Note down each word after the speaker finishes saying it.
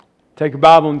Take your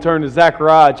Bible and turn to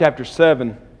Zechariah chapter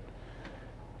 7.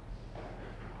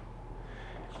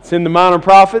 It's in the Minor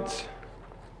Prophets.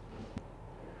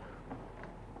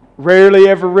 Rarely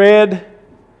ever read,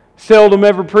 seldom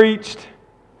ever preached,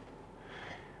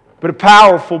 but a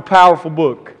powerful, powerful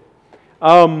book.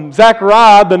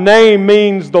 Zechariah, the name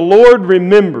means the Lord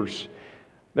remembers.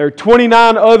 There are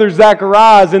 29 other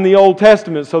Zechariahs in the Old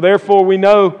Testament, so therefore we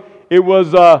know it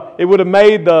would have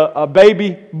made a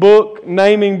baby book,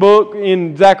 naming book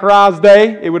in Zechariah's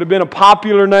day. It would have been a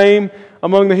popular name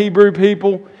among the Hebrew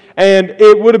people. And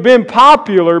it would have been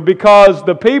popular because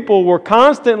the people were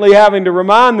constantly having to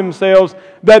remind themselves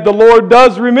that the Lord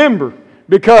does remember.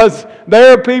 Because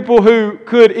there are people who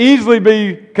could easily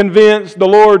be convinced the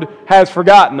Lord has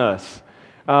forgotten us,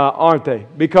 aren't they?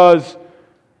 Because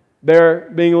they're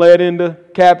being led into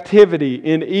captivity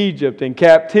in Egypt, and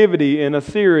captivity in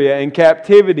Assyria, and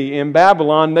captivity in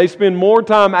Babylon. They spend more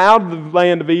time out of the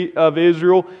land of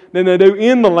Israel than they do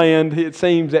in the land, it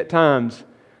seems, at times.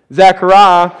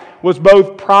 Zechariah was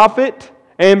both prophet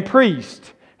and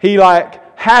priest. He,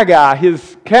 like Haggai,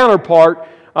 his counterpart,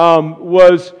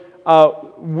 was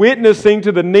witnessing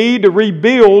to the need to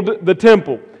rebuild the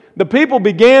temple. The people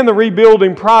began the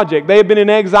rebuilding project. They had been in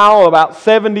exile about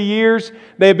 70 years.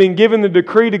 They had been given the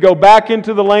decree to go back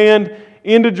into the land,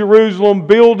 into Jerusalem,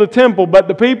 build a temple. But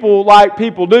the people, like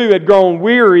people do, had grown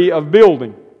weary of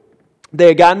building. They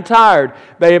had gotten tired.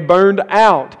 They had burned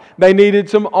out. They needed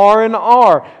some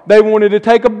R&R. They wanted to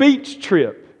take a beach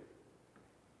trip.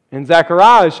 And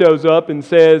Zechariah shows up and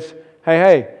says,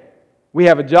 hey, we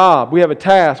have a job. We have a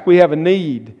task. We have a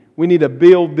need. We need to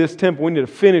build this temple. We need to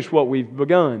finish what we've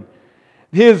begun.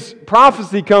 His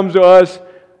prophecy comes to us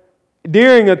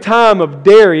during a time of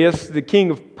Darius, the king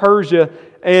of Persia,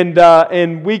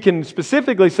 and we can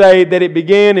specifically say that it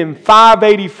began in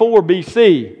 584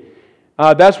 BC.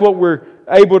 That's what we're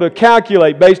able to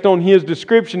calculate based on his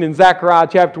description in Zechariah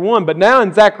chapter 1. But now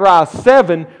in Zechariah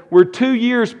 7, we're 2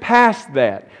 years past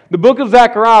that. The book of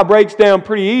Zechariah breaks down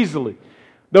pretty easily.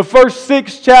 The first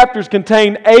 6 chapters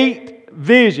contain 8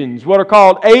 visions, what are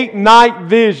called 8 night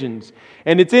visions.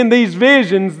 And it's in these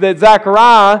visions that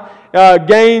Zechariah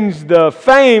gains the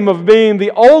fame of being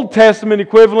the Old Testament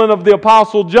equivalent of the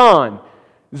Apostle John.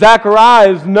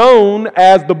 Zechariah is known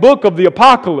as the book of the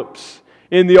Apocalypse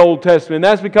in the Old Testament.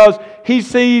 That's because he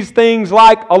sees things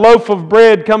like a loaf of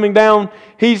bread coming down.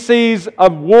 He sees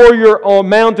a warrior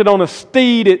mounted on a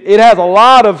steed. It has a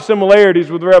lot of similarities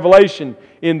with Revelation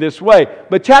in this way.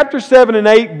 But chapter 7 and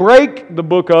 8 break the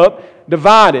book up,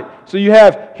 divide it. So you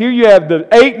have the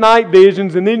 8 night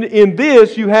visions, and then in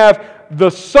this you have the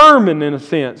sermon, in a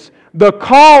sense, the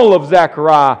call of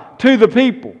Zechariah to the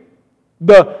people,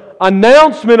 the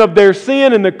announcement of their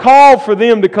sin and the call for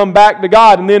them to come back to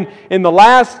God. And then in the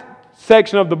last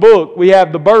section of the book, we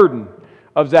have the burden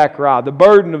of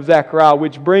Zechariah,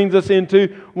 which brings us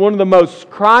into one of the most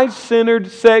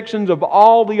Christ-centered sections of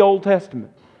all the Old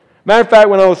Testament. Matter of fact,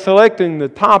 when I was selecting the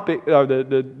topic,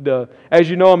 as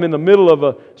you know, I'm in the middle of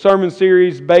a sermon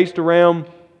series based around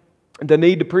the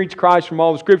need to preach Christ from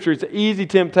all the Scripture. It's an easy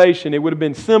temptation. It would have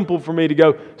been simple for me to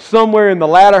go somewhere in the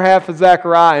latter half of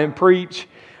Zechariah and preach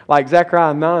like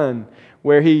Zechariah 9,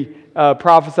 where he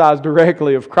prophesies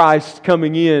directly of Christ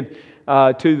coming in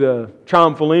to the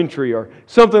triumphal entry or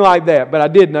something like that. But I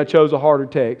didn't. I chose a harder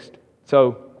text.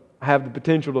 So I have the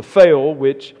potential to fail,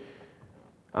 which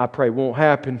I pray won't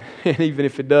happen. And even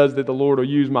if it does, that the Lord will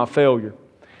use my failure.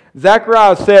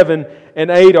 Zechariah 7 and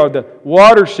 8 are the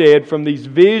watershed from these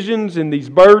visions and these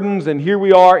burdens. And here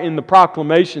we are in the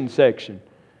proclamation section,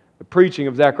 the preaching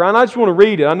of Zechariah. And I just want to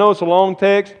read it. I know it's a long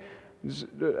text.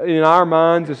 In our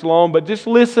minds, it's long, but just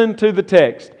listen to the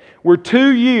text. We're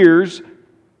 2 years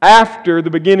after the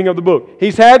beginning of the book.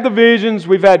 He's had the visions.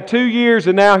 We've had 2 years,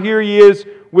 and now here he is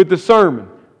with the sermon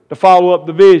to follow up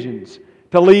the visions,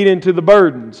 to lead into the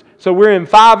burdens. So we're in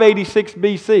 586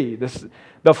 BC,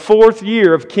 the 4th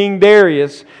year of King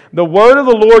Darius. The word of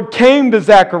the Lord came to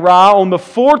Zechariah on the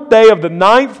 4th day of the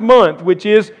 9th month, which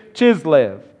is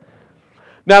Chislev.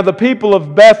 Now the people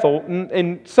of Bethel,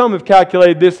 and some have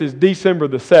calculated this as December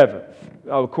the 7th,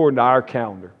 according to our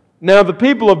calendar. Now the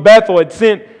people of Bethel had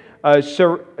sent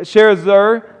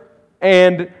Sherezer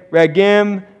and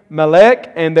Regem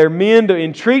Melech and their men to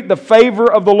entreat the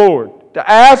favor of the Lord, to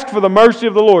ask for the mercy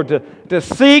of the Lord, to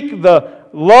seek the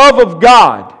love of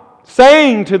God,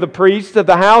 saying to the priests of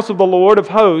the house of the Lord of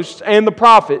hosts and the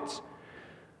prophets,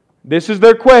 this is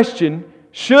their question,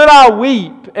 should I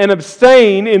weep and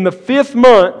abstain in the 5th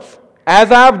month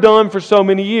as I have done for so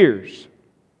many years?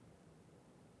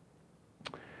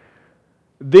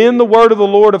 Then the word of the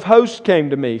Lord of hosts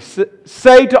came to me.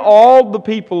 Say to all the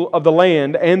people of the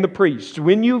land and the priests,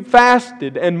 when you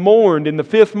fasted and mourned in the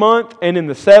 5th month and in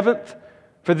the 7th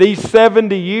for these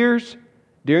 70 years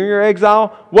during your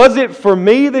exile, was it for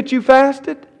me that you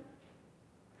fasted?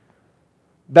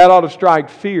 That ought to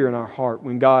strike fear in our heart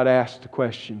when God asks the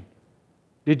question,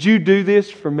 did you do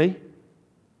this for me?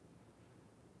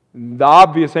 The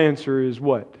obvious answer is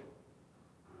what?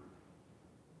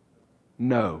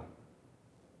 No.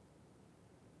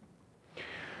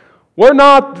 Were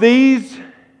not these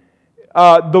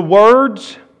the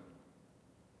words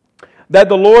that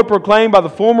the Lord proclaimed by the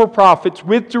former prophets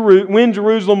when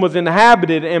Jerusalem was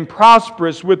inhabited and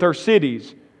prosperous with her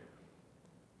cities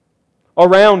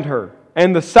around her,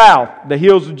 and the south, the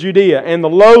hills of Judea, and the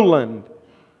lowland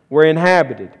were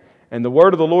inhabited? And the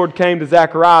word of the Lord came to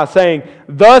Zechariah, saying,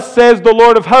 Thus says the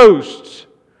Lord of hosts,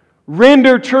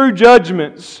 render true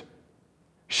judgments,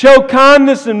 show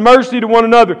kindness and mercy to one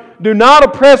another. Do not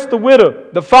oppress the widow,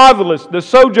 the fatherless, the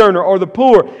sojourner, or the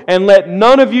poor, and let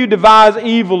none of you devise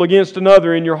evil against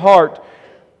another in your heart.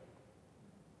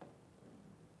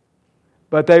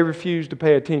 But they refused to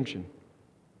pay attention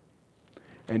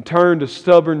and turned a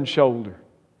stubborn shoulder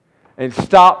and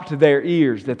stopped their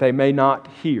ears that they may not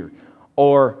hear.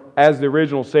 Or, as the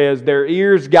original says, their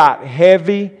ears got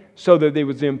heavy so that it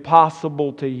was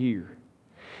impossible to hear.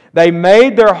 They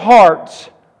made their hearts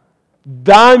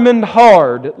diamond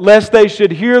hard, lest they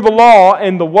should hear the law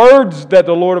and the words that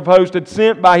the Lord of hosts had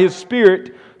sent by His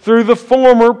Spirit through the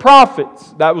former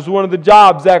prophets. That was one of the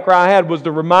jobs Zechariah had, was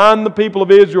to remind the people of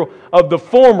Israel of the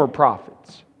former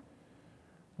prophets.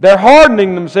 They're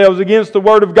hardening themselves against the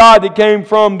Word of God that came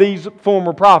from these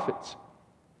former prophets.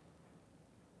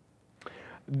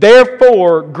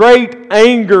 Therefore, great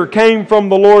anger came from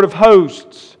the Lord of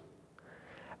hosts.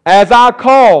 As I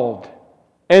called,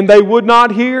 and they would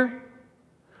not hear,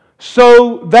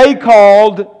 so they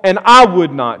called, and I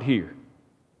would not hear,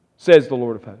 says the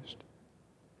Lord of hosts.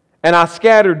 And I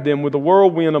scattered them with a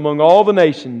whirlwind among all the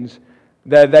nations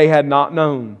that they had not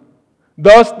known.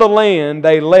 Thus the land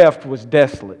they left was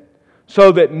desolate,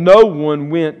 so that no one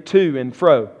went to and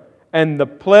fro, and the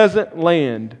pleasant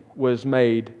land was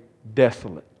made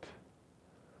desolate.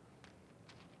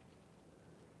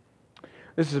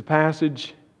 This is a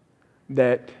passage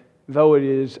that, though it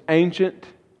is ancient,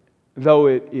 though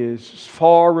it is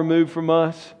far removed from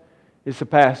us, it's a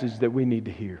passage that we need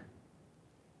to hear.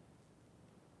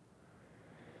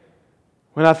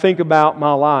 When I think about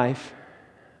my life,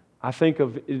 I think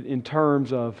of it in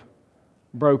terms of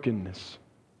brokenness.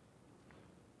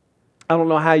 I don't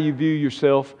know how you view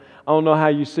yourself. I don't know how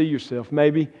you see yourself.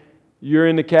 Maybe you're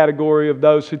in the category of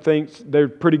those who think they're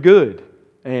pretty good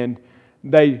and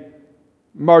they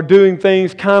are doing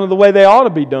things kind of the way they ought to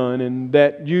be done, and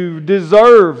that you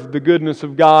deserve the goodness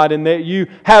of God and that you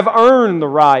have earned the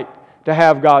right to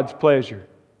have God's pleasure.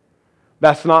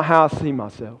 That's not how I see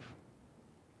myself.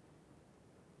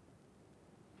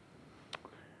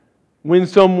 When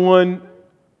someone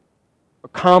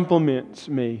compliments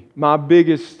me, my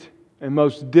biggest and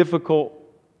most difficult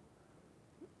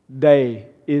day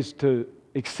is to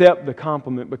accept the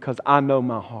compliment because I know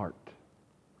my heart.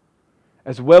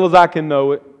 As well as I can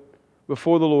know it,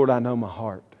 before the Lord I know my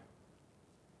heart.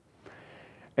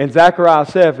 And Zechariah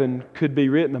 7 could be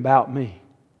written about me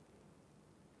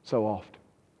so often.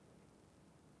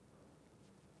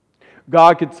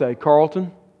 God could say,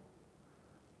 Carlton,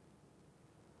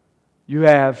 you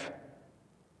have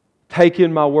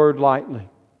taken my word lightly.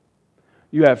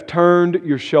 You have turned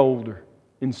your shoulder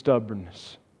in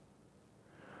stubbornness.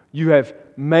 You have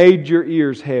made your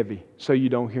ears heavy so you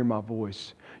don't hear my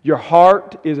voice. Your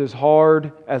heart is as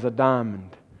hard as a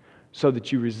diamond so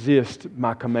that you resist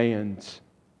my commands.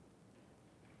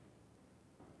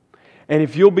 And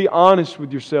if you'll be honest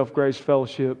with yourself, Grace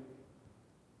Fellowship,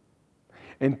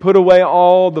 and put away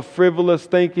all the frivolous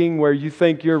thinking where you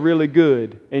think you're really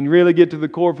good and really get to the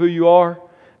core of who you are,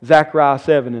 Zechariah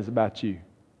 7 is about you.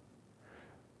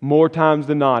 More times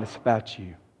than not, it's about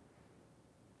you.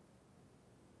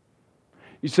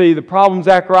 You see, the problem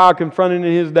Zechariah confronted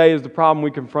in his day is the problem we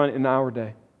confront in our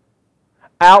day.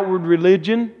 Outward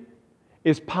religion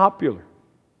is popular.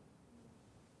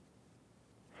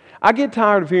 I get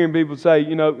tired of hearing people say,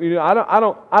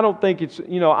 I don't think it's,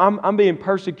 I'm being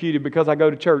persecuted because I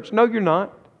go to church. No, you're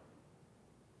not.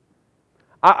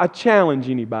 I challenge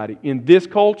anybody in this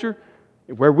culture,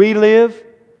 where we live,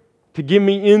 to give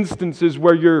me instances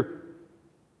where you're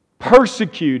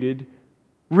persecuted,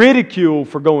 ridiculed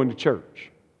for going to church.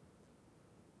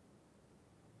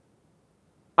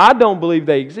 I don't believe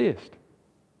they exist.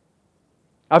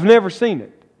 I've never seen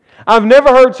it. I've never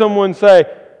heard someone say,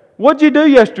 what'd you do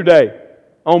yesterday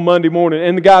on Monday morning?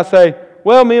 And the guy say,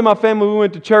 well, me and my family, we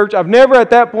went to church. I've never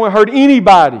at that point heard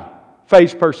anybody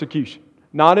face persecution.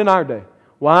 Not in our day.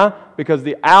 Why? Because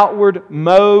the outward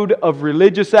mode of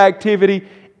religious activity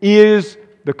is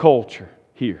the culture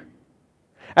here.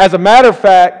 As a matter of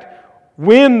fact,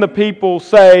 when the people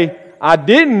say, I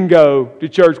didn't go to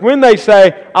church, when they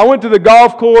say, I went to the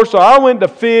golf course, or I went to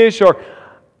fish, or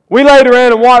we laid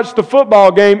around and watched the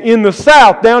football game in the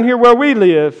South, down here where we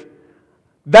live,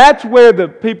 that's where the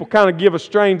people kind of give a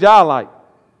strange eye like,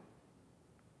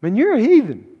 man, you're a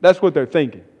heathen. That's what they're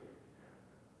thinking.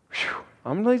 Whew,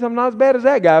 at least I'm not as bad as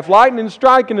that guy. If lightning's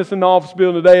striking us in the office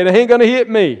building today, it ain't going to hit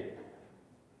me.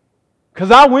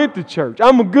 Because I went to church.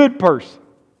 I'm a good person.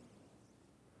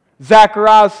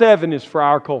 Zechariah 7 is for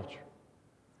our culture.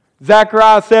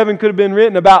 Zechariah 7 could have been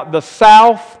written about the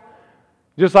South,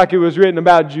 just like it was written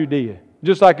about Judea,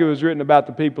 just like it was written about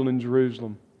the people in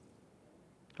Jerusalem.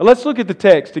 Now let's look at the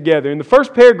text together. In the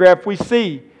first paragraph, we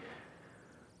see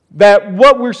that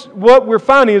what we're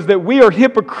finding is that we are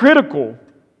hypocritical.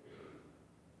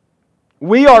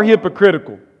 We are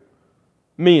hypocritical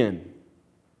men.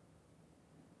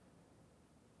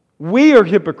 We are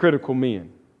hypocritical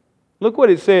men. Look what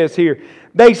it says here.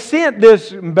 They sent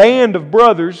this band of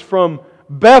brothers from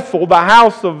Bethel, the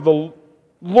house of the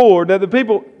Lord, that the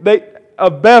people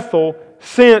of Bethel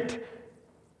sent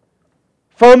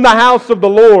from the house of the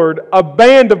Lord a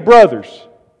band of brothers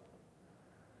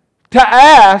to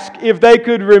ask if they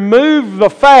could remove the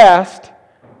fast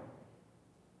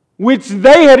which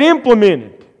they had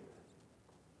implemented.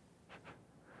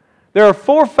 There are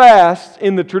 4 fasts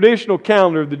in the traditional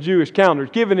calendar of the Jewish calendar,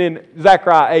 given in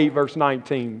Zechariah 8, verse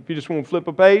 19. If you just want to flip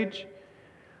a page.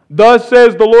 Thus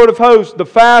says the Lord of hosts, the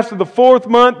fast of the 4th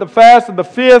month, the fast of the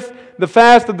 5th, the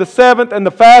fast of the 7th, and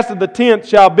the fast of the 10th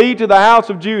shall be to the house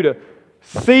of Judah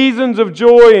seasons of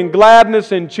joy and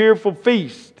gladness and cheerful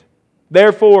feast.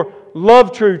 Therefore,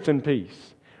 love truth and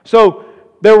peace. So,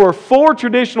 there were 4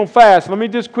 traditional fasts. Let me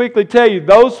just quickly tell you,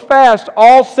 those fasts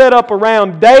all set up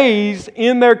around days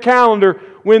in their calendar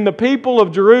when the people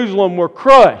of Jerusalem were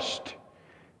crushed.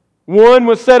 One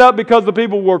was set up because the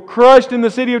people were crushed in the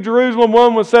city of Jerusalem.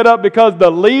 One was set up because the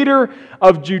leader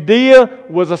of Judea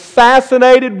was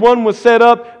assassinated. One was set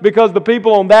up because the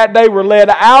people on that day were led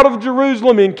out of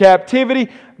Jerusalem in captivity.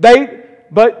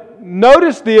 But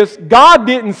notice this, God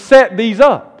didn't set these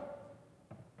up.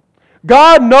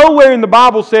 God nowhere in the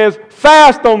Bible says,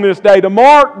 fast on this day, to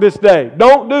mark this day.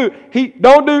 Don't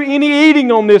do any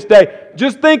eating on this day.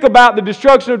 Just think about the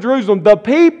destruction of Jerusalem. The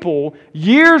people,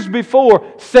 years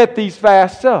before, set these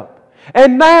fasts up.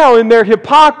 And now, in their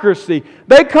hypocrisy,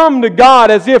 they come to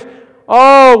God as if,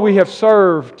 oh, we have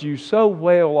served you so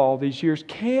well all these years.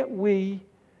 Can't we,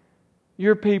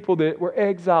 your people that were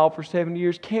exiled for 70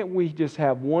 years, can't we just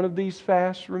have one of these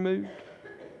fasts removed?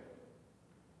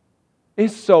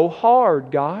 It's so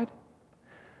hard, God.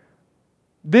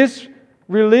 This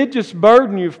religious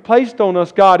burden you've placed on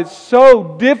us, God, is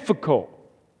so difficult.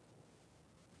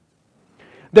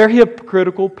 They're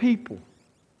hypocritical people,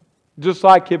 just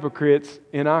like hypocrites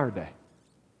in our day.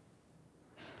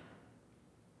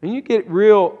 And you get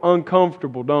real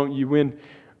uncomfortable, don't you, when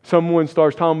someone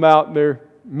starts talking about their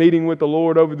meeting with the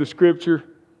Lord over the Scripture.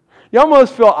 You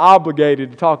almost feel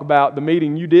obligated to talk about the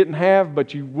meeting you didn't have,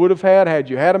 but you would have had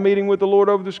you had a meeting with the Lord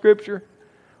over the Scripture.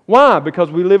 Why? Because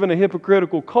we live in a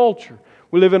hypocritical culture.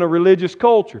 We live in a religious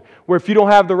culture where if you don't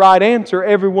have the right answer,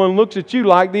 everyone looks at you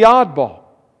like the oddball.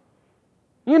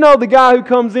 You know, the guy who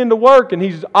comes into work and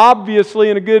he's obviously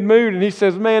in a good mood and he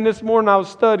says, man, this morning I was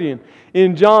studying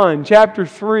in John chapter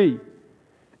 3.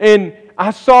 And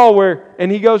I saw where,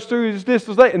 and he goes through this,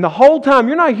 and the whole time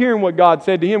you're not hearing what God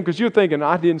said to him because you're thinking,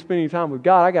 I didn't spend any time with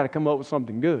God. I got to come up with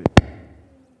something good.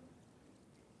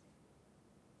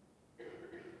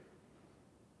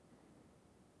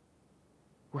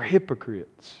 We're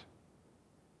hypocrites.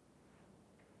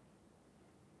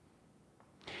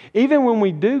 Even when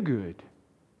we do good,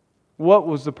 what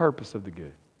was the purpose of the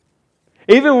good?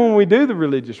 Even when we do the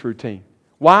religious routine,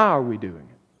 why are we doing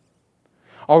it?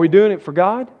 Are we doing it for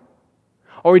God?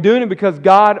 Are we doing it because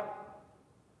God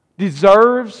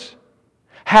deserves,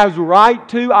 has right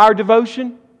to our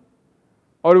devotion?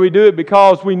 Or do we do it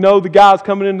because we know the guy's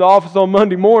coming into the office on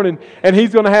Monday morning and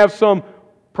he's going to have some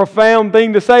profound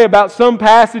thing to say about some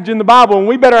passage in the Bible and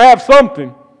we better have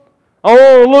something? I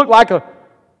don't want to look like a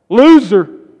loser.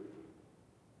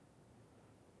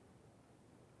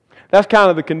 That's kind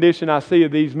of the condition I see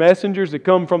of these messengers that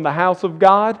come from the house of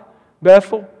God,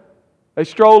 Bethel. They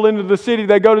stroll into the city,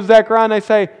 they go to Zechariah and they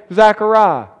say,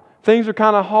 Zechariah, things are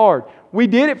kind of hard. We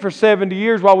did it for 70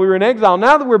 years while we were in exile.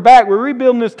 Now that we're back, we're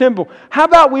rebuilding this temple. How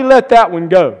about we let that one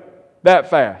go that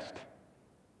fast?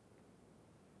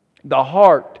 The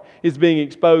heart is being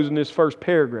exposed in this first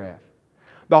paragraph.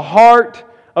 The heart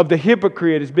of the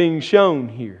hypocrite is being shown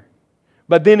here.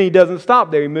 But then he doesn't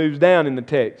stop there. He moves down in the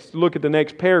text. Look at the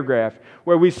next paragraph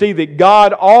where we see that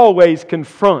God always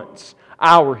confronts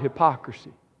our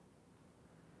hypocrisy.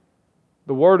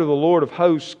 The word of the Lord of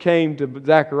hosts came to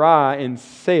Zechariah and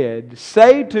said,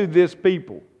 "Say to this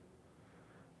people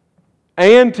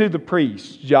and to the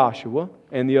priests, Joshua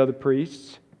and the other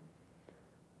priests,"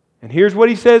 and here's what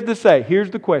he says to say.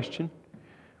 Here's the question.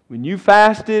 "When you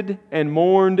fasted and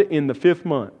mourned in the 5th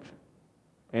month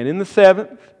and in the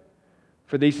 7th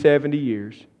for these 70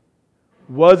 years,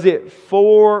 was it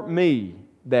for me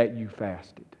that you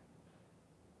fasted?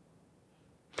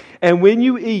 And when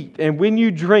you eat and when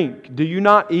you drink, do you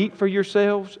not eat for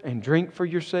yourselves and drink for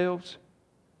yourselves?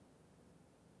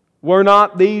 Were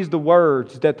not these the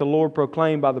words that the Lord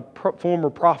proclaimed by the former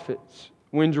prophets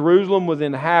when Jerusalem was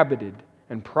inhabited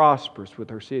and prosperous with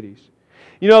her cities?"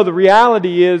 You know, the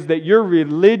reality is that your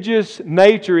religious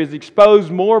nature is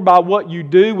exposed more by what you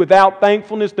do without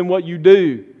thankfulness than what you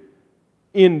do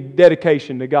in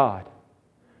dedication to God.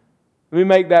 Let me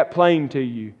make that plain to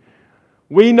you.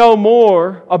 We know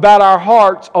more about our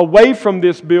hearts away from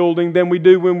this building than we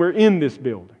do when we're in this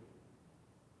building.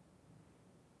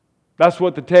 That's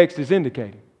what the text is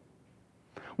indicating.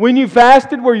 When you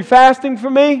fasted, were you fasting for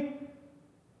me?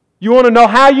 You want to know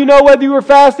how you know whether you were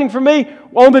fasting for me?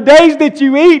 On the days that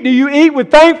you eat, do you eat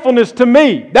with thankfulness to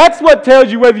me? That's what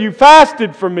tells you whether you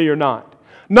fasted for me or not.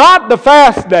 Not the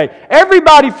fast day.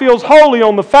 Everybody feels holy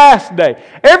on the fast day.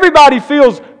 Everybody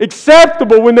feels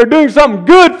acceptable when they're doing something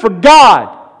good for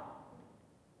God.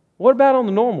 What about on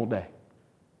the normal day?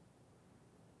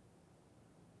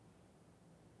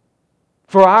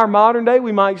 For our modern day,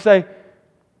 we might say,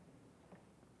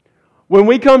 when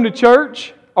we come to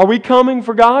church, are we coming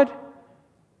for God?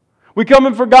 We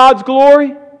coming for God's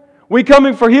glory? We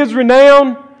coming for His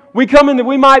renown? We coming that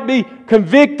we might be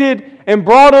convicted and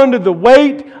brought under the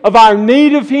weight of our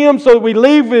need of Him so that we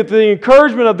leave with the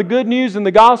encouragement of the good news and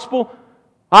the gospel?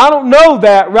 I don't know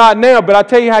that right now, but I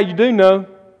tell you how you do know.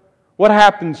 What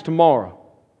happens tomorrow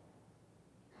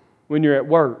when you're at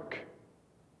work,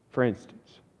 for instance?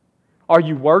 Are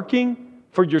you working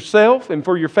for yourself and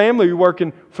for your family, or are you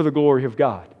working for the glory of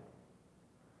God?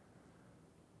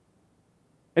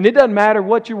 And it doesn't matter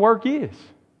what your work is.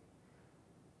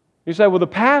 You say, well, the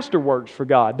pastor works for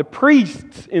God. The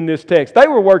priests in this text, they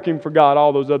were working for God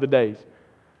all those other days.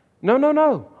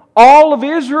 No. All of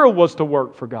Israel was to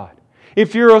work for God.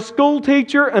 If you're a school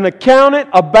teacher, an accountant,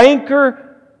 a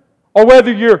banker, or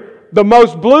whether you're the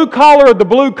most blue collar or the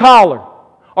blue collar,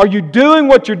 are you doing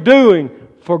what you're doing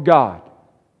for God?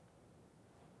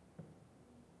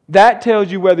 That tells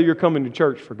you whether you're coming to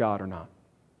church for God or not.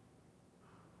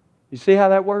 You see how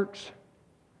that works?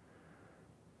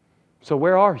 So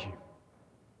where are you?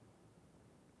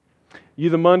 You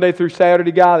the Monday through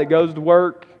Saturday guy that goes to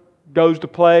work, goes to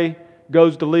play,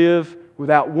 goes to live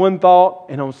without one thought,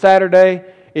 and on Saturday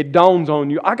it dawns on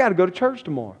you, I got to go to church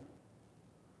tomorrow.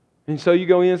 And so you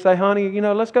go in and say, honey,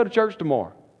 let's go to church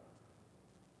tomorrow.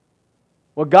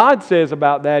 What God says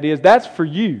about that is, that's for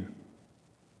you.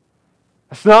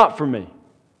 That's not for me.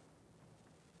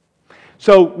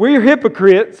 So we're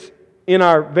hypocrites in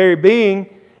our very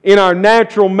being, in our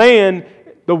natural man.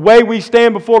 The way we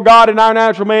stand before God in our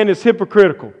natural man is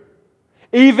hypocritical.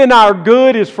 Even our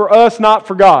good is for us, not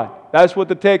for God. That's what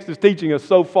the text is teaching us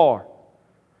so far.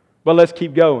 But let's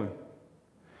keep going.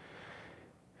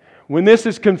 When this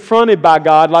is confronted by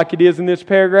God, like it is in this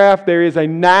paragraph, there is a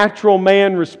natural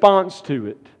man response to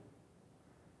it.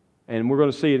 And we're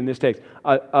going to see it in this text.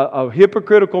 A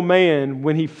hypocritical man,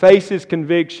 when he faces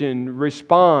conviction,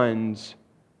 responds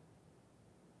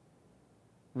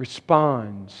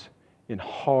in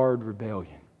hard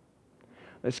rebellion.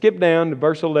 Let's skip down to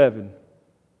verse 11.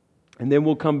 And then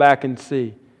we'll come back and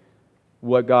see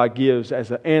what God gives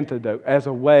as an antidote, as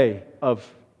a way of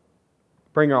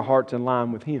bringing our hearts in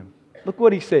line with Him. Look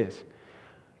what He says.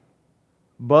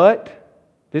 But,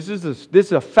 this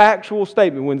is a factual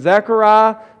statement. When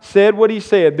Zechariah said what he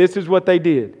said, this is what they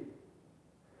did.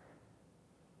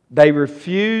 They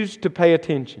refused to pay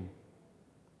attention.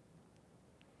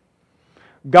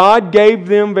 God gave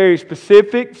them very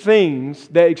specific things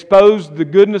that exposed the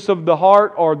goodness of the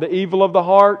heart or the evil of the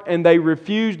heart, and they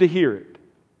refused to hear it.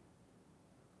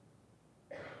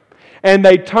 And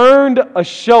they turned a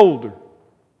shoulder.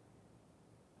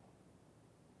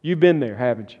 You've been there,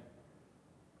 haven't you?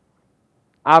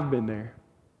 I've been there.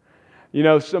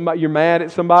 You're mad at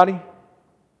somebody,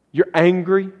 You're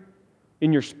angry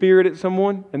in your spirit at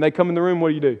someone, and they come in the room,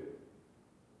 what do?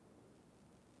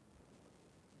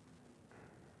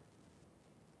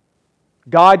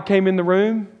 God came in the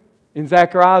room in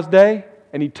Zechariah's day,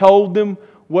 and He told them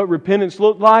what repentance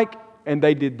looked like, and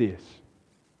they did this.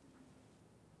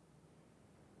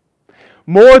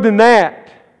 More than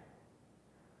that,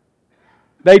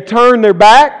 they turned their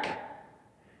back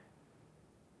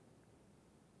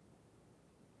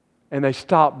and they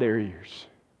stopped their ears.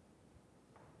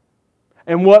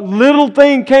 And what little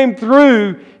thing came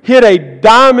through hit a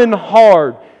diamond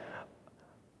hard.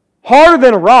 Harder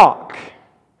than a rock.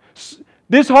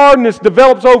 This hardness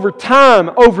develops over time,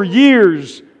 over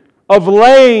years of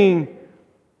laying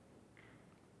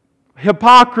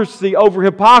hypocrisy over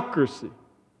hypocrisy.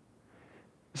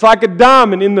 It's like a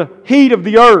diamond in the heat of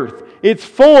the earth. It's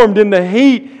formed in the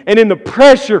heat and in the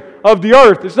pressure of the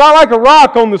earth. It's not like a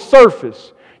rock on the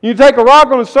surface. You take a rock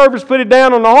on the surface, put it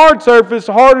down on the hard surface,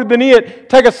 harder than it,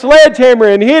 take a sledgehammer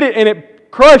and hit it, and it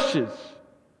crushes.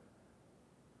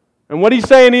 And what he's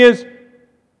saying is,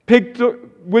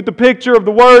 with the picture of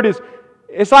the word, is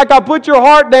it's like I put your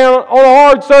heart down on a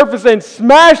hard surface and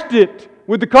smashed it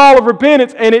with the call of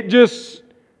repentance, and it just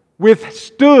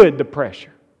withstood the pressure.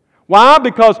 Why?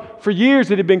 Because for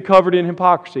years it had been covered in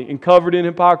hypocrisy and covered in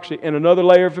hypocrisy and another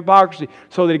layer of hypocrisy,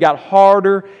 so that it got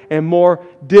harder and more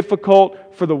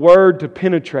difficult for the word to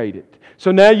penetrate it.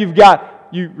 So now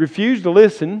you refuse to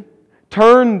listen,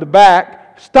 turn the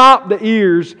back, stop the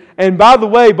ears, and by the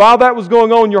way, while that was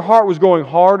going on, your heart was going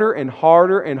harder and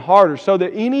harder and harder, so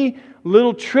that any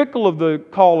little trickle of the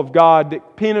call of God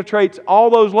that penetrates all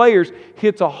those layers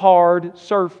hits a hard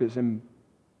surface and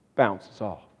bounces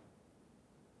off.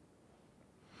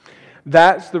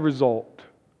 That's the result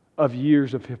of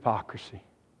years of hypocrisy.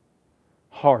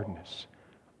 Hardness.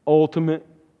 Ultimate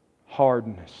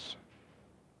hardness.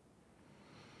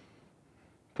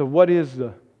 So what is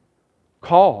the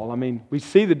call? I mean, we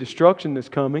see the destruction that's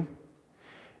coming.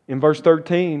 In verse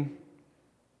 13,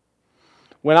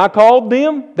 when I called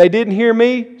them, they didn't hear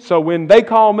me, so when they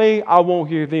call me, I won't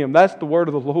hear them. That's the word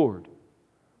of the Lord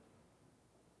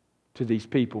to these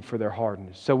people for their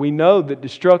hardness. So we know that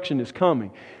destruction is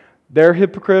coming. They're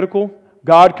hypocritical.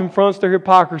 God confronts their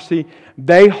hypocrisy.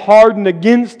 They harden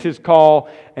against His call,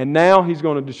 and now He's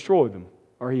going to destroy them,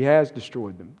 or He has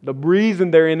destroyed them. The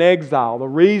reason they're in exile, the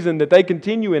reason that they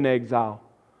continue in exile,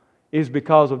 is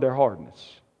because of their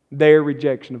hardness, their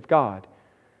rejection of God.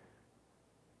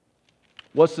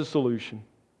 What's the solution?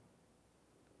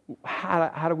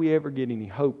 How do we ever get any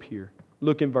hope here?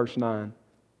 Look in verse 9.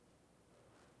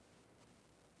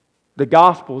 The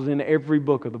gospel is in every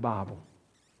book of the Bible.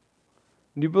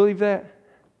 Do you believe that?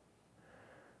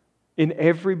 In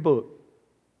every book,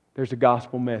 there's a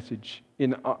gospel message.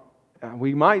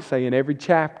 We might say in every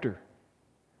chapter,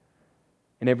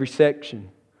 in every section.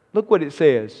 Look what it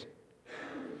says.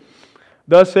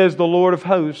 Thus says the Lord of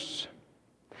hosts,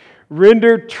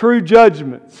 render true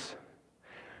judgments,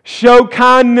 show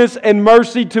kindness and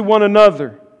mercy to one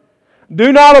another.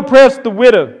 Do not oppress the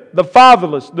widow, the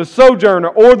fatherless, the sojourner,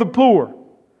 or the poor.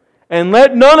 And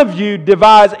let none of you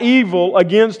devise evil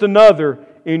against another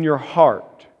in your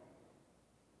heart.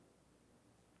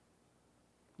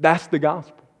 That's the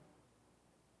gospel.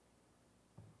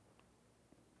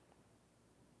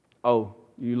 Oh,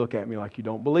 you look at me like you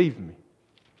don't believe me.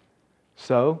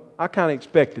 So, I kind of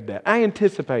expected that. I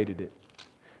anticipated it.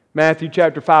 Matthew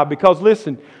chapter 5. Because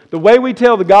listen, the way we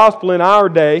tell the gospel in our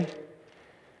day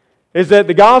is that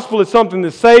the gospel is something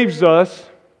that saves us,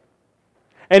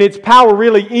 and its power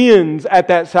really ends at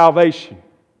that salvation.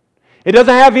 It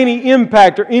doesn't have any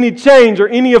impact or any change or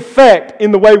any effect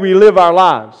in the way we live our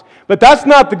lives. But that's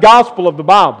not the gospel of the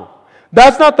Bible.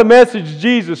 That's not the message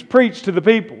Jesus preached to the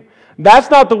people. That's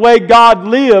not the way God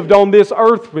lived on this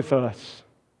earth with us.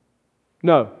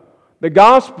 No. The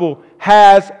gospel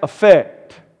has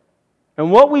effect. And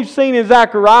what we've seen in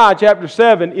Zechariah chapter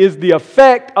 7 is the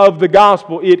effect of the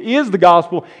gospel. It is the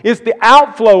gospel. It's the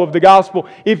outflow of the gospel.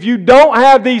 If you don't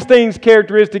have these things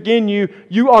characteristic in you,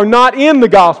 you are not in the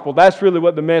gospel. That's really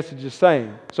what the message is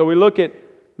saying. So we look at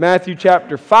Matthew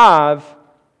chapter 5,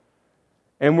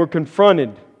 and we're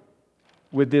confronted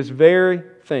with this very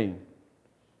thing.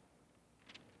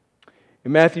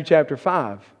 In Matthew chapter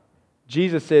 5,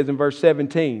 Jesus says in verse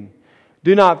 17,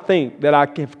 do not think that I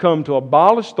have come to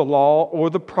abolish the law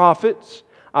or the prophets.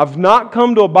 I've not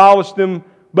come to abolish them,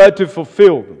 but to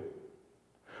fulfill them.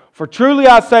 For truly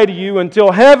I say to you,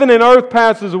 until heaven and earth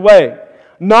passes away,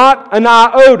 not an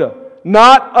iota,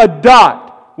 not a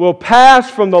dot will pass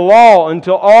from the law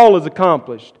until all is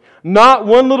accomplished. Not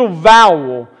one little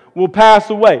vowel will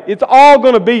pass away. It's all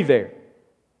going to be there.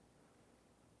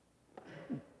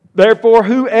 Therefore,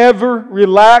 whoever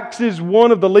relaxes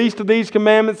one of the least of these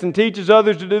commandments and teaches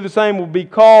others to do the same will be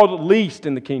called least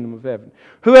in the kingdom of heaven.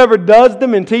 Whoever does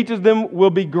them and teaches them will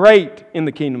be great in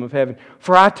the kingdom of heaven.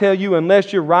 For I tell you,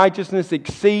 unless your righteousness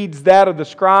exceeds that of the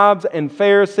scribes and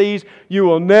Pharisees, you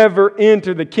will never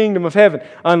enter the kingdom of heaven.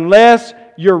 Unless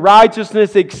your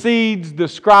righteousness exceeds the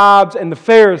scribes and the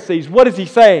Pharisees. What is he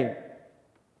saying?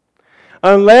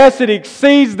 Unless it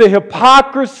exceeds the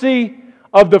hypocrisy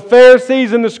of the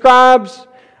Pharisees and the scribes,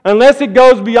 unless it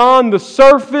goes beyond the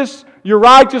surface, your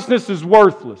righteousness is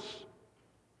worthless.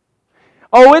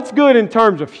 Oh, it's good in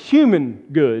terms of human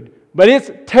good, but it's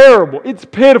terrible, it's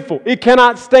pitiful. It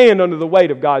cannot stand under the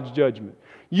weight of God's judgment.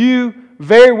 You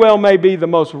very well may be the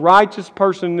most righteous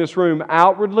person in this room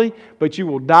outwardly, but you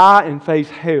will die and face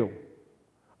hell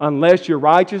unless your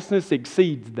righteousness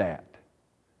exceeds that.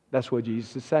 That's what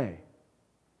Jesus is saying.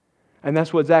 And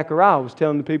that's what Zechariah was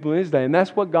telling the people in his day. And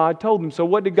that's what God told them. So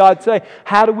what did God say?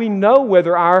 How do we know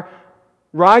whether our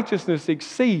righteousness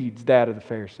exceeds that of the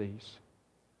Pharisees?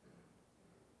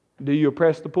 Do you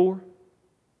oppress the poor?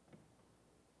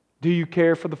 Do you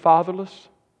care for the fatherless?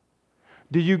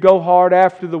 Do you go hard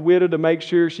after the widow to make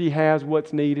sure she has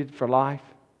what's needed for life?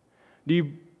 Do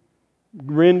you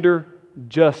render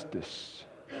justice?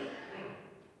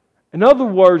 In other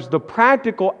words, the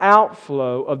practical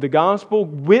outflow of the gospel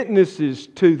witnesses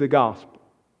to the gospel,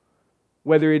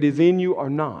 whether it is in you or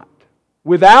not.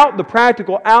 Without the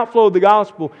practical outflow of the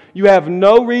gospel, you have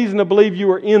no reason to believe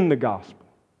you are in the gospel.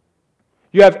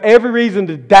 You have every reason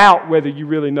to doubt whether you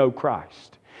really know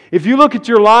Christ. If you look at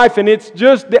your life and it's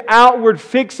just the outward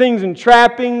fixings and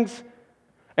trappings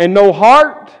and no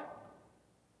heart,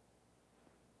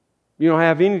 you don't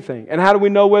have anything. And how do we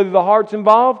know whether the heart's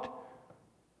involved?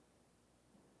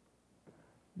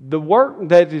 The work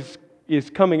that is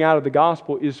coming out of the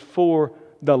gospel is for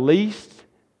the least,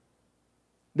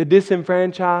 the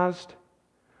disenfranchised.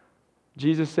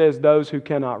 Jesus says, those who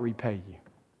cannot repay you.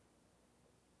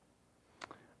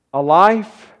 A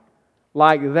life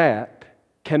like that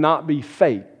cannot be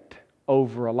faked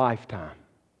over a lifetime.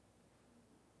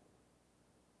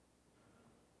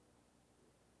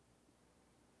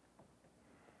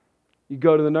 You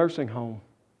go to the nursing home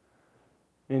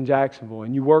in Jacksonville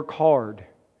and you work hard.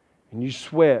 And you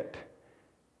sweat,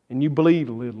 and you bleed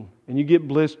a little, and you get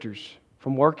blisters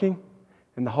from working,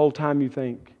 and the whole time you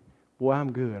think, boy,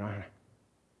 I'm good, aren't I?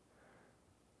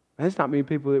 There's not many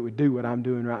people that would do what I'm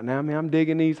doing right now. I mean, I'm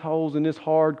digging these holes in this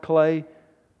hard clay.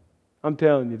 I'm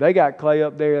telling you, they got clay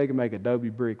up there they can make adobe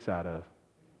bricks out of.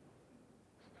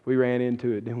 We ran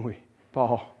into it, didn't we,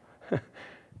 Paul? But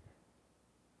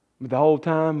the whole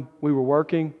time we were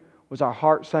working, was our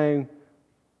heart saying,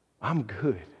 I'm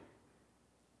good.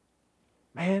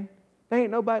 Man, there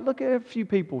ain't nobody. Look at a few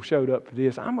people showed up for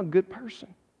this. I'm a good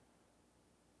person.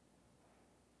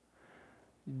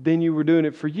 Then you were doing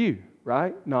it for you,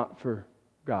 right? Not for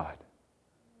God.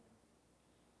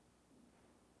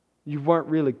 You weren't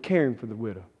really caring for the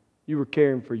widow. You were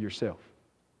caring for yourself.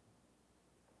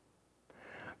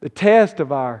 The test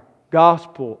of our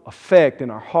gospel effect in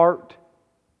our heart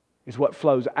is what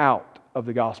flows out of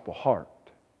the gospel heart.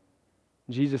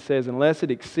 Jesus says, unless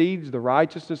it exceeds the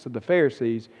righteousness of the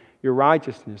Pharisees, your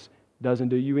righteousness doesn't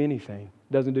do you anything.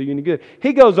 Doesn't do you any good.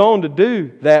 He goes on to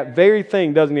do that very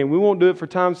thing, doesn't he? And we won't do it for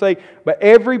time's sake, but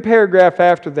every paragraph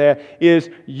after that is,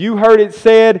 you heard it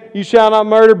said, you shall not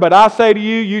murder, but I say to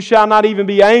you, you shall not even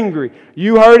be angry.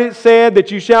 You heard it said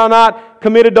that you shall not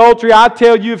commit adultery. I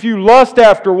tell you, if you lust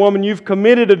after a woman, you've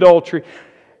committed adultery.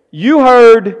 You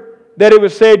heard that it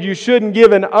was said you shouldn't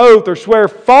give an oath or swear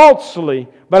falsely,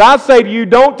 but I say to you,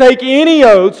 don't take any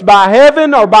oaths by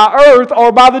heaven or by earth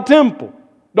or by the temple.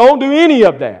 Don't do any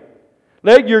of that.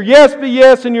 Let your yes be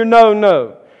yes and your no,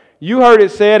 no. You heard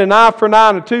it said, an eye for an eye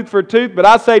and a tooth for a tooth, but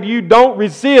I say to you, don't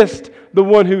resist the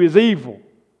one who is evil.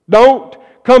 Don't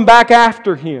come back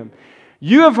after him.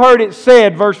 You have heard it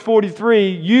said, verse 43,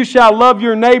 you shall love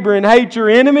your neighbor and hate your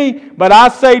enemy, but I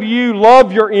say to you,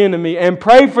 love your enemy and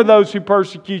pray for those who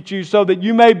persecute you, so that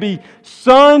you may be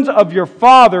sons of your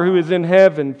Father who is in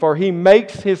heaven. For He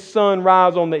makes His sun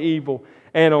rise on the evil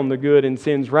and on the good, and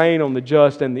sends rain on the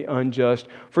just and the unjust.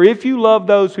 For if you love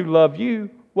those who love you,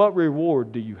 what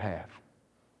reward do you have?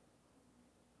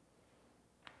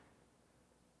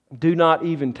 Do not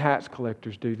even tax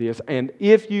collectors do this. And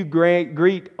if you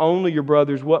greet only your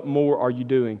brothers, what more are you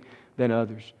doing than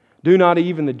others? Do not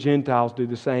even the Gentiles do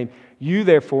the same. You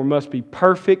therefore must be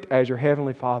perfect as your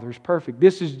heavenly Father is perfect.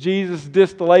 This is Jesus'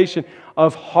 distillation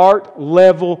of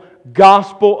heart-level,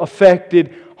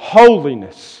 gospel-affected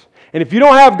holiness. And if you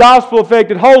don't have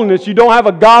gospel-affected holiness, you don't have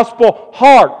a gospel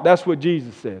heart. That's what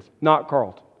Jesus says, not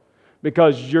Carlton.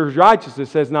 because your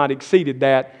righteousness has not exceeded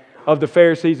that of the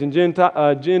Pharisees and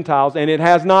Gentiles, and it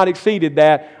has not exceeded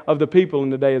that of the people in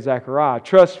the day of Zechariah.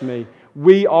 Trust me,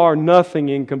 we are nothing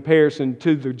in comparison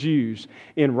to the Jews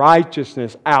in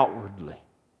righteousness outwardly.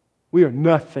 We are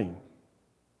nothing.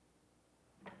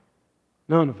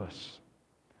 None of us.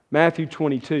 Matthew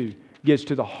 22 gets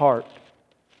to the heart.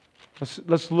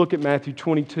 Let's look at Matthew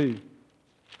 22.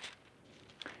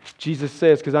 Jesus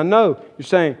says, because I know you're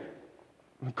saying,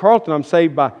 Carlton, I'm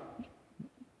saved by,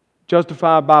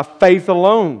 justified by faith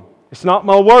alone. It's not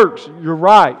my works. You're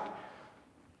right.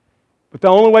 But the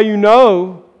only way you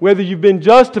know whether you've been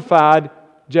justified,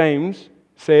 James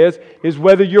says, is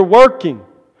whether you're working.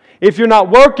 If you're not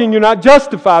working, you're not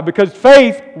justified, because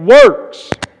faith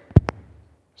works.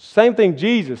 Same thing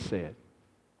Jesus said.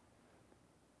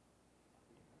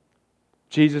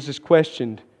 Jesus is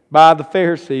questioned by the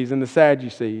Pharisees and the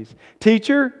Sadducees.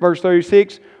 Teacher, verse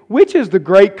 36, which is the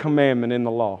great commandment in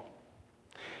the law?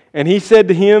 And he said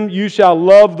to him, you shall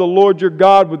love the Lord your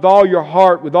God with all your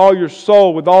heart, with all your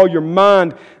soul, with all your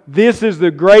mind. This is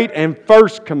the great and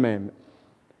first commandment.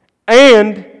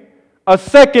 And a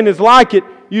second is like it,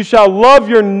 you shall love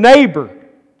your neighbor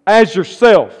as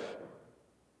yourself.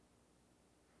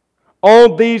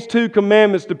 On these two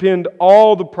commandments depend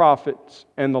all the prophets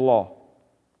and the law.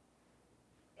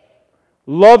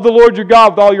 Love the Lord your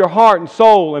God with all your heart and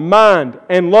soul and mind,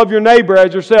 and love your neighbor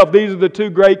as yourself. These are the two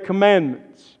great commandments.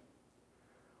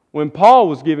 When Paul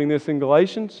was giving this in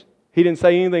Galatians, he didn't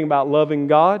say anything about loving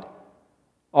God.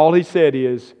 All he said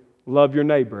is, love your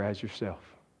neighbor as yourself.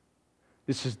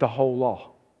 This is the whole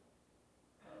law.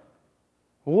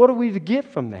 Well, what are we to get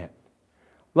from that?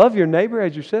 Love your neighbor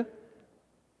as yourself?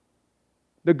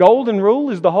 The golden rule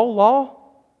is the whole law?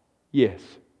 Yes.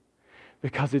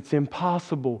 Because it's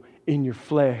impossible in your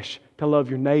flesh to love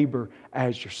your neighbor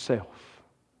as yourself.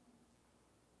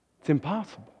 It's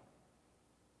impossible.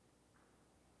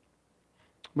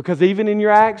 Because even in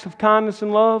your acts of kindness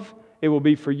and love, it will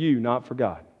be for you, not for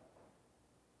God.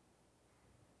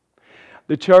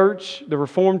 The church, the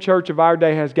Reformed church of our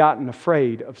day, has gotten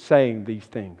afraid of saying these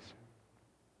things.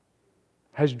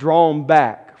 Has drawn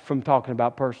back from talking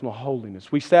about personal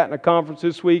holiness. We sat in a conference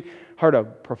this week, heard a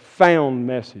profound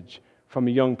message from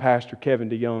a young pastor, Kevin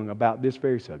DeYoung, about this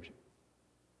very subject.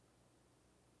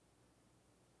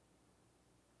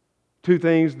 Two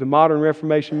things the modern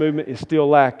Reformation movement is still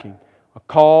lacking. A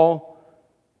call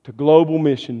to global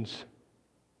missions.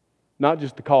 Not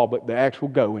just the call, but the actual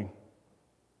going.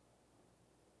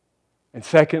 And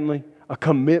secondly, a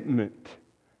commitment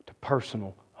to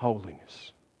personal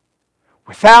holiness.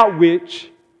 Without which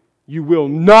you will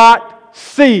not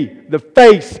see the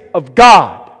face of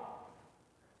God.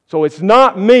 So it's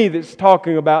not me that's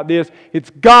talking about this. It's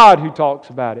God who talks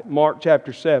about it. Mark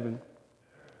chapter 7.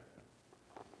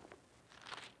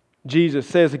 Jesus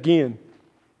says again,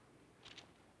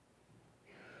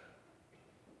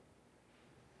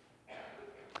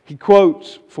 he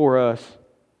quotes for us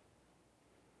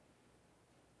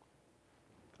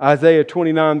Isaiah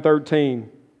 29:13.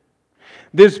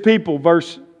 This people,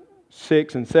 verse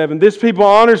 6 and 7. This people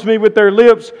honors me with their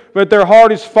lips, but their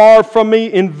heart is far from me.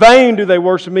 In vain do they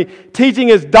worship me,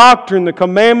 teaching as doctrine the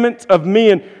commandments of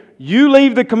men. You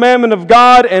leave the commandment of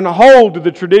God and hold to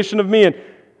the tradition of men.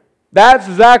 That's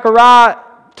Zechariah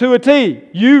to a T.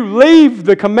 You leave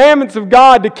the commandments of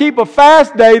God to keep a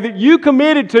fast day that you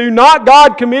committed to, not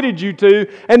God committed you to,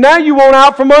 and now you want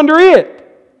out from under it.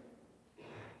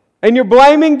 And you're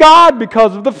blaming God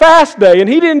because of the fast day. And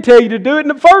He didn't tell you to do it in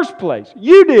the first place.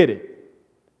 You did it.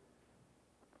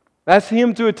 That's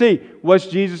Him to a T. What's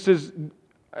Jesus'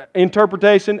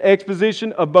 interpretation,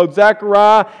 exposition of both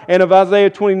Zechariah and of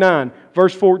Isaiah 29,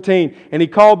 verse 14. And He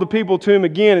called the people to Him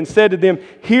again and said to them,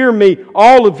 hear me,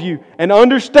 all of you, and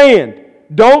understand.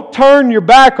 Don't turn your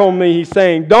back on me, He's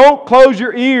saying. Don't close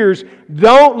your ears.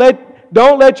 Don't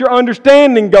let your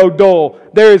understanding go dull.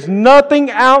 There is nothing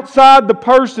outside the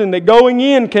person that going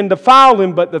in can defile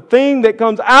him, but the thing that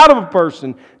comes out of a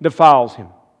person defiles him.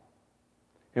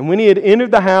 And when He had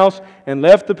entered the house and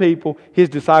left the people, His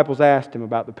disciples asked Him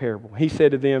about the parable. He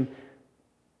said to them,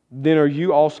 then are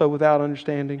you also without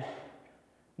understanding?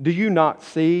 Do you not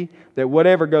see that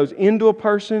whatever goes into a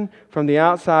person from the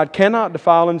outside cannot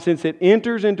defile him, since it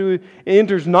enters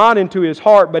not into his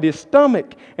heart, but his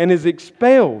stomach, and is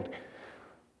expelled?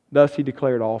 Thus He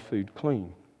declared all food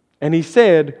clean. And He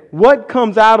said, what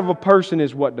comes out of a person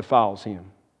is what defiles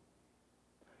him.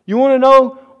 You want to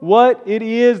know what it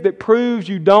is that proves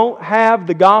you don't have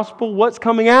the gospel? What's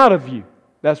coming out of you?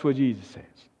 That's what Jesus says.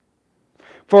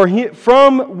 For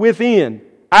from within,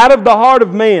 out of the heart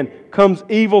of man, comes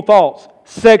evil thoughts,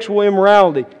 sexual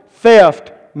immorality,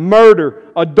 theft, murder,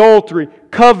 adultery,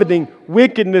 coveting,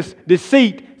 wickedness,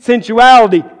 deceit,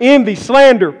 sensuality, envy,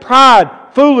 slander, pride,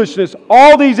 foolishness.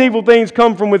 All these evil things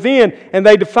come from within and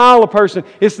they defile a person.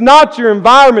 It's not your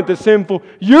environment that's sinful.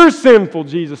 You're sinful,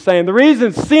 Jesus is saying. The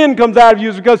reason sin comes out of you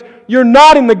is because you're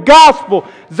not in the gospel.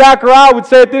 Zechariah would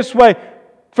say it this way: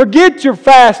 forget your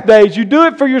fast days. You do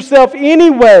it for yourself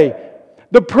anyway.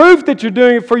 The proof that you're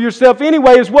doing it for yourself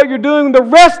anyway is what you're doing the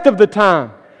rest of the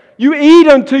time. You eat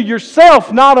unto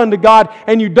yourself, not unto God,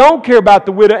 and you don't care about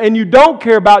the widow, and you don't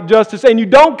care about justice, and you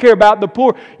don't care about the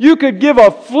poor. You could give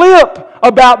a flip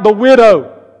about the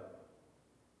widow.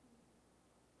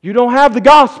 You don't have the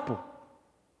gospel.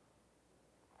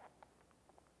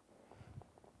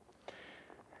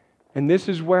 And this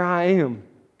is where I am.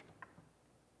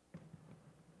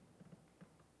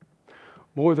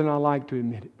 More than I like to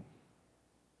admit it.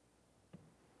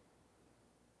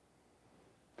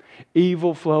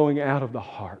 Evil flowing out of the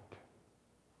heart.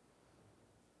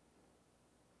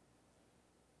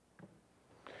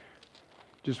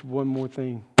 Just one more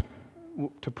thing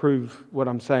to prove what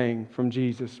I'm saying from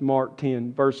Jesus. Mark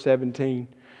 10, verse 17.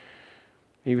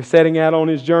 He was setting out on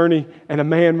his journey, and a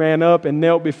man ran up and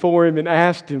knelt before him and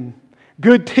asked him,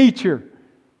 "Good teacher."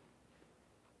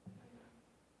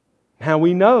 Now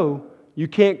we know you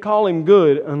can't call him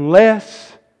good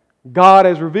unless God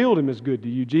has revealed him as good to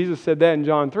you. Jesus said that in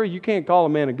John 3. You can't call a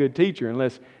man a good teacher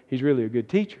unless he's really a good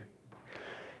teacher.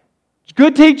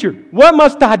 Good teacher, what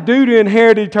must I do to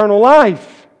inherit eternal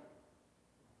life?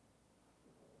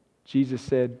 Jesus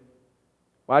said,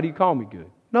 why do you call me good?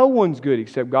 No one's good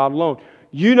except God alone.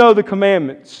 You know the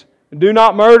commandments. Do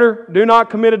not murder, do not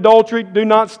commit adultery, do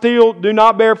not steal, do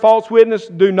not bear false witness,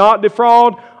 do not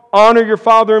defraud, honor your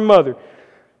father and mother.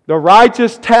 The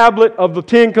righteous tablet of the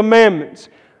 10 Commandments.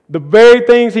 The very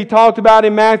things he talked about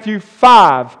in Matthew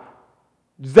 5,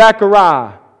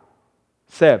 Zechariah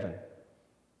 7.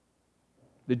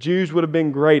 The Jews would have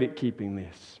been great at keeping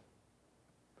this.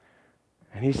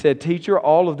 And he said, "Teacher,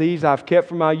 all of these I've kept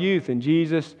from my youth." And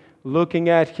Jesus, looking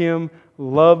at him,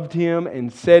 loved him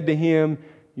and said to him,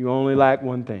 "You only lack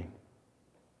one thing.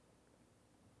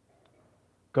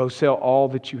 Go sell all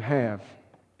that you have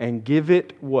and give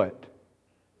it" what?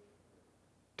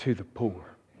 "To the poor.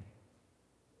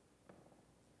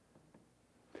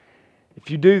 If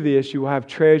you do this, you will have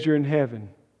treasure in heaven.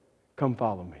 Come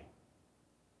follow me."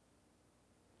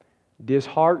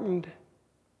 Disheartened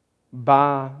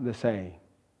by the saying,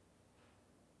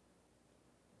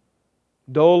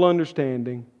 dull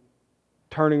understanding,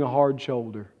 turning a hard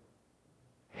shoulder,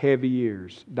 heavy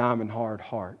ears, diamond hard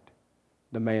heart,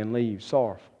 the man leaves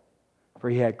sorrowful, for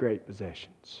he had great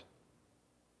possessions.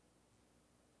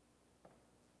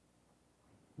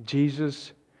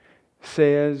 Jesus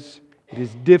says it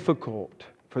is difficult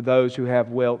for those who have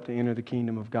wealth to enter the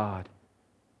kingdom of God.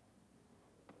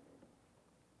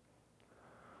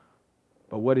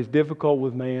 But what is difficult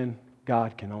with man,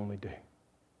 God can only do.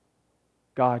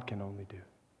 God can only do.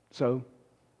 So,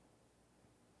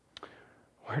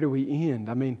 where do we end?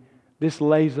 I mean, this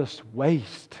lays us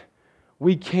waste.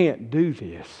 We can't do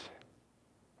this.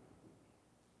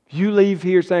 If you leave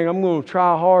here saying, "I'm going to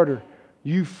try harder,"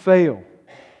 you fail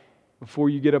before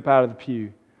you get up out of the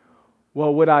pew.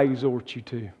 What would I exhort you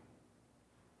to?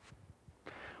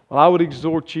 Well, I would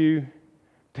exhort you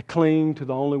to cling to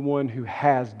the only one who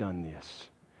has done this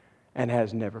and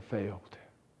has never failed.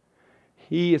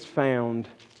 He is found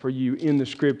for you in the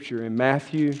Scripture in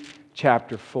Matthew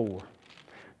chapter 4.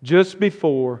 Just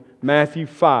before Matthew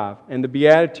 5 and the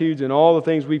Beatitudes and all the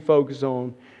things we focus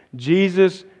on,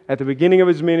 Jesus, at the beginning of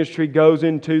His ministry, goes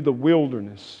into the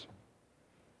wilderness.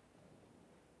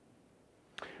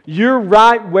 You're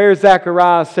right where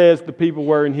Zechariah says the people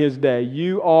were in his day.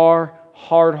 You are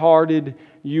hard-hearted.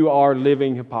 You are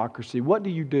living hypocrisy. What do?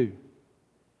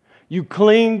 You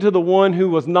cling to the one who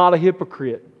was not a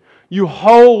hypocrite. You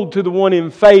hold to the one in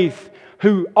faith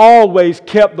who always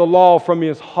kept the law from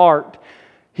his heart.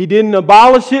 He didn't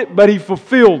abolish it, but He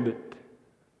fulfilled it.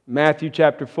 Matthew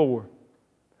chapter 4.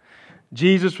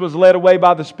 Jesus was led away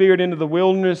by the Spirit into the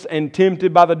wilderness and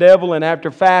tempted by the devil. And after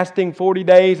fasting 40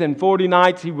 days and 40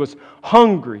 nights, He was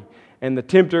hungry. And the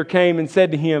tempter came and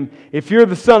said to Him, "If you're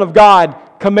the Son of God,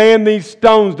 command these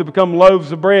stones to become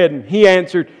loaves of bread." And He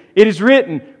answered, "It is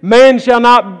written, man shall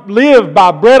not live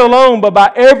by bread alone, but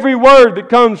by every word that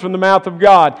comes from the mouth of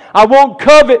God. I won't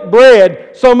covet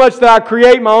bread so much that I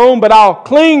create my own, but I'll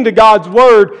cling to God's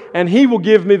word, and He will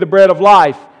give me the bread of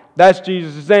life." That's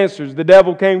Jesus' answers. The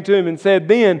devil came to Him and said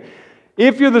then,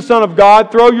 If you're the Son of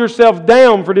God, throw yourself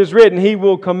down, for it is written, He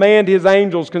will command His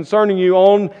angels concerning you.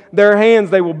 On their hands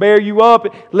they will bear you up,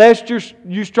 lest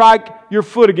you strike your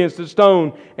foot against a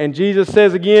stone. And Jesus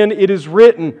says again, it is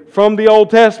written from the Old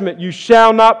Testament, you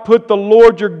shall not put the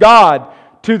Lord your God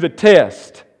to the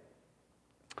test.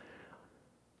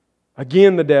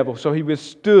 Again the devil, so he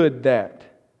withstood that.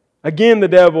 Again the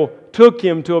devil took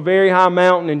him to a very high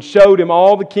mountain and showed him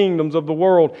all the kingdoms of the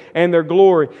world and their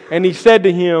glory. And he said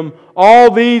to him,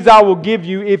 all these I will give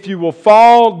you if you will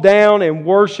fall down and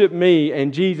worship me.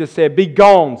 And Jesus said,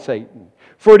 begone, Satan.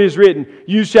 For it is written,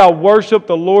 you shall worship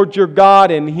the Lord your God,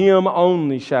 and Him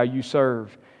only shall you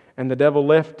serve. And the devil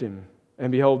left him.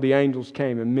 And behold, the angels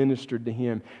came and ministered to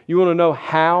him. You want to know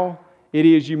how it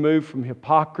is you move from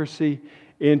hypocrisy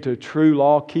into true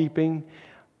law-keeping?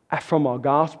 From a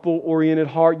gospel-oriented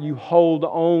heart, you hold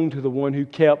on to the one who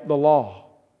kept the law.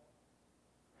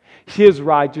 His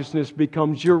righteousness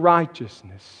becomes your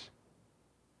righteousness.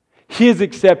 His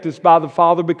acceptance by the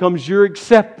Father becomes your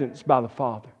acceptance by the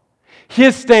Father.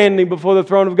 His standing before the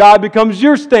throne of God becomes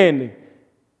your standing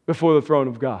before the throne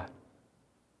of God.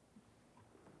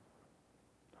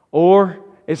 Or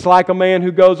it's like a man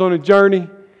who goes on a journey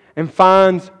and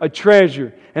finds a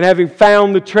treasure. And having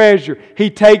found the treasure, he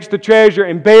takes the treasure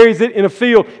and buries it in a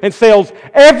field and sells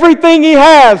everything he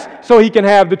has so he can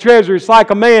have the treasure. It's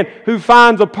like a man who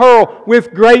finds a pearl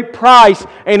with great price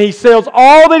and he sells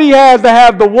all that he has to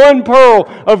have the one pearl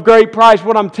of great price.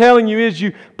 What I'm telling you is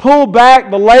you pull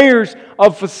back the layers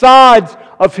of facades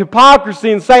of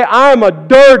hypocrisy and say, I am a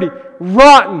dirty,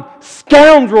 rotten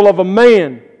scoundrel of a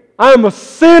man. I am a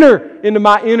sinner into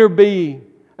my inner being.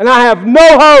 And I have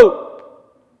no hope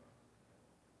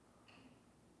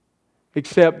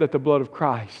except that the blood of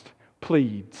Christ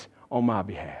pleads on my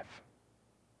behalf.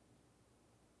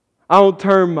 I don't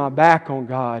turn my back on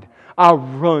God. I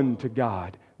run to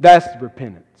God. That's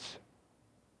repentance.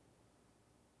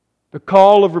 The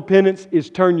call of repentance is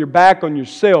turn your back on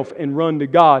yourself and run to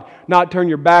God, not turn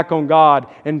your back on God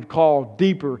and crawl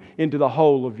deeper into the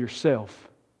hole of yourself.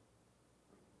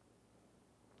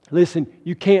 Listen,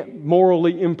 you can't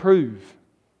morally improve.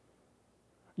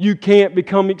 You can't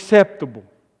become acceptable.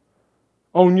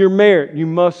 On your merit, you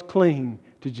must cling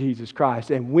to Jesus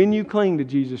Christ. And when you cling to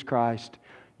Jesus Christ,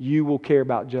 you will care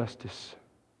about justice.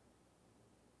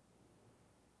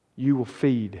 You will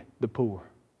feed the poor.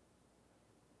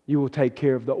 You will take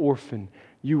care of the orphan.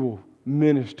 You will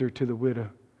minister to the widow.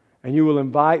 And you will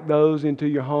invite those into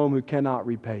your home who cannot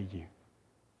repay you.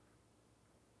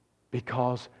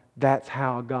 Because that's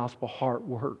how a gospel heart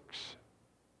works.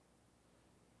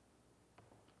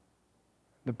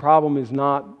 The problem is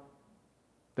not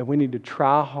that we need to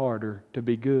try harder to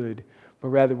be good, but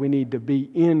rather we need to be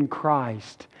in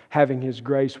Christ, having His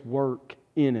grace work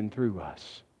in and through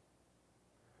us.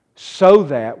 So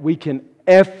that we can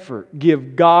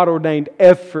give God-ordained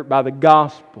effort by the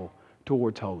gospel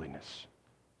towards holiness.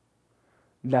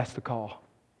 That's the call.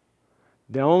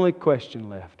 The only question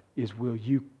left is, will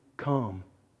you come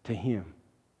to Him?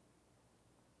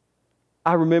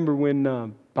 I remember when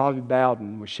Bobby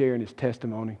Bowden was sharing his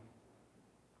testimony.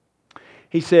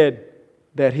 He said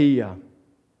that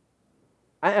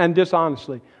and just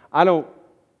honestly, I don't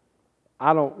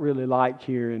really like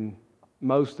hearing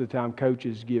most of the time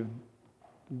coaches give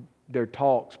their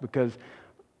talks because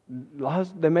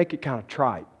they make it kind of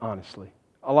trite, honestly,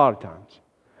 a lot of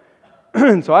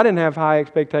times. So I didn't have high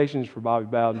expectations for Bobby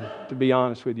Bowden, to be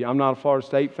honest with you. I'm not a Florida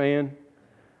State fan,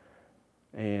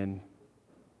 and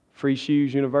Free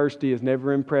Shoes University has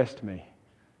never impressed me.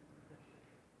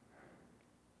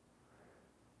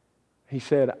 He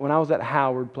said, when I was at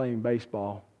Howard playing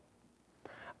baseball,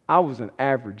 I was an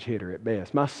average hitter at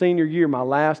best. My senior year, my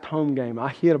last home game, I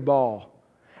hit a ball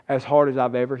as hard as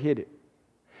I've ever hit it.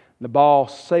 The ball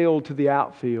sailed to the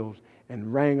outfield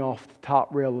and rang off the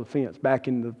top rail of the fence back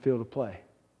into the field of play.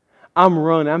 I'm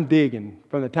running, I'm digging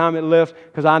from the time it left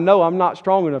because I know I'm not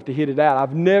strong enough to hit it out.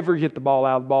 I've never hit the ball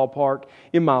out of the ballpark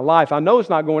in my life. I know it's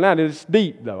not going out. It's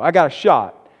deep, though. I got a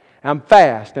shot. I'm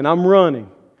fast, and I'm running.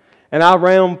 And I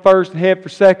round first and head for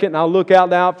second, and I look out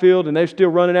the outfield, and they're still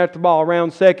running after the ball.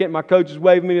 Around second, my coach is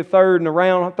waving me to third, and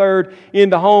around third,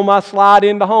 into home. I slide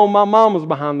into home. My mama's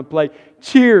behind the plate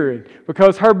cheering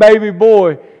because her baby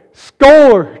boy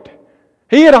scored.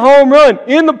 He hit a home run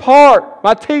in the park.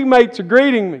 My teammates are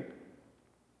greeting me.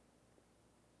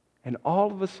 And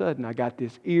all of a sudden, I got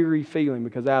this eerie feeling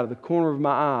because out of the corner of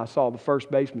my eye, I saw the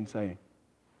first baseman saying,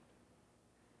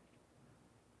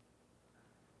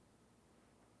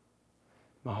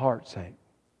 my heart sank.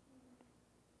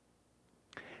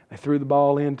 They threw the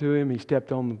ball into him. He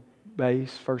stepped on the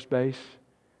base, first base,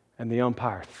 and the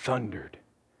umpire thundered.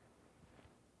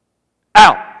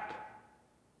 Out.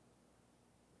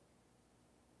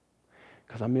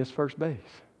 Because I missed first base.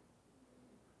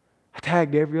 I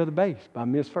tagged every other base, but I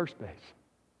missed first base.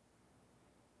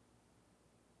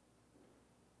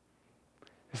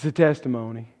 It's a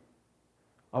testimony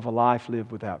of a life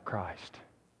lived without Christ.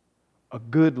 A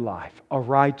good life, a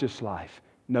righteous life.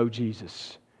 No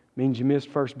Jesus. Means you missed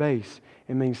first base.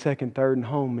 It means second, third, and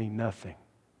home mean nothing.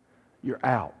 You're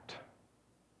out.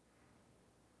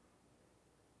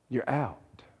 You're out.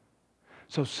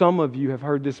 So some of you have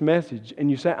heard this message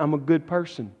and you say, I'm a good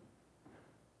person.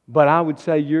 But I would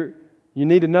say you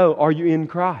need to know, are you in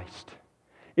Christ?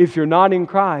 If you're not in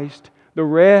Christ, the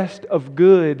rest of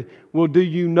good will do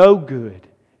you no good.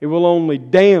 It will only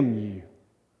damn you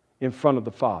in front of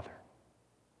the Father.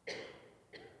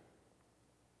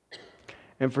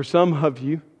 And for some of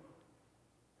you,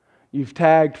 you've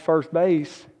tagged first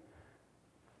base.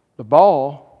 The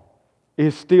ball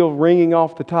is still ringing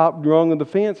off the top rung of the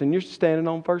fence and you're standing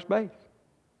on first base.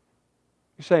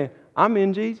 You're saying, I'm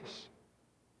in Jesus.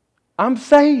 I'm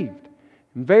saved.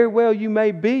 And very well you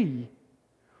may be,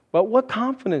 but what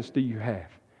confidence do you have?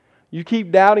 You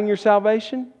keep doubting your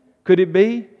salvation? Could it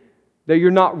be that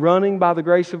you're not running by the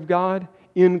grace of God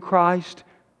in Christ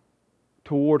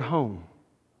toward home?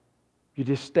 You're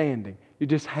just standing. You're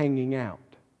just hanging out.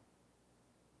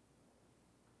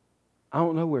 I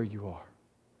don't know where you are.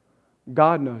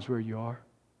 God knows where you are.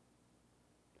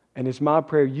 And it's my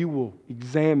prayer you will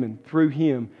examine through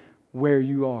Him where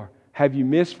you are. Have you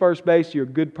missed first base? You're a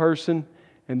good person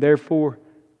and therefore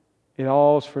it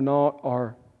all's for naught?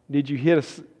 Or did you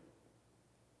hit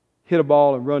a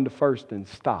ball and run to first and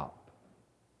stop?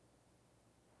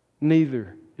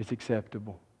 Neither is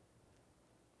acceptable.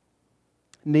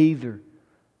 Neither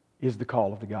is the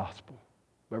call of the gospel,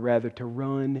 but rather to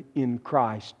run in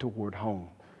Christ toward home.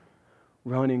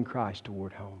 Run in Christ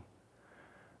toward home.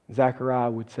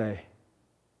 Zechariah would say,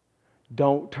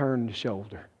 don't turn the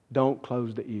shoulder. Don't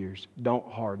close the ears.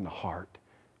 Don't harden the heart.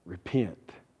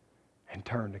 Repent and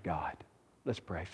turn to God. Let's pray.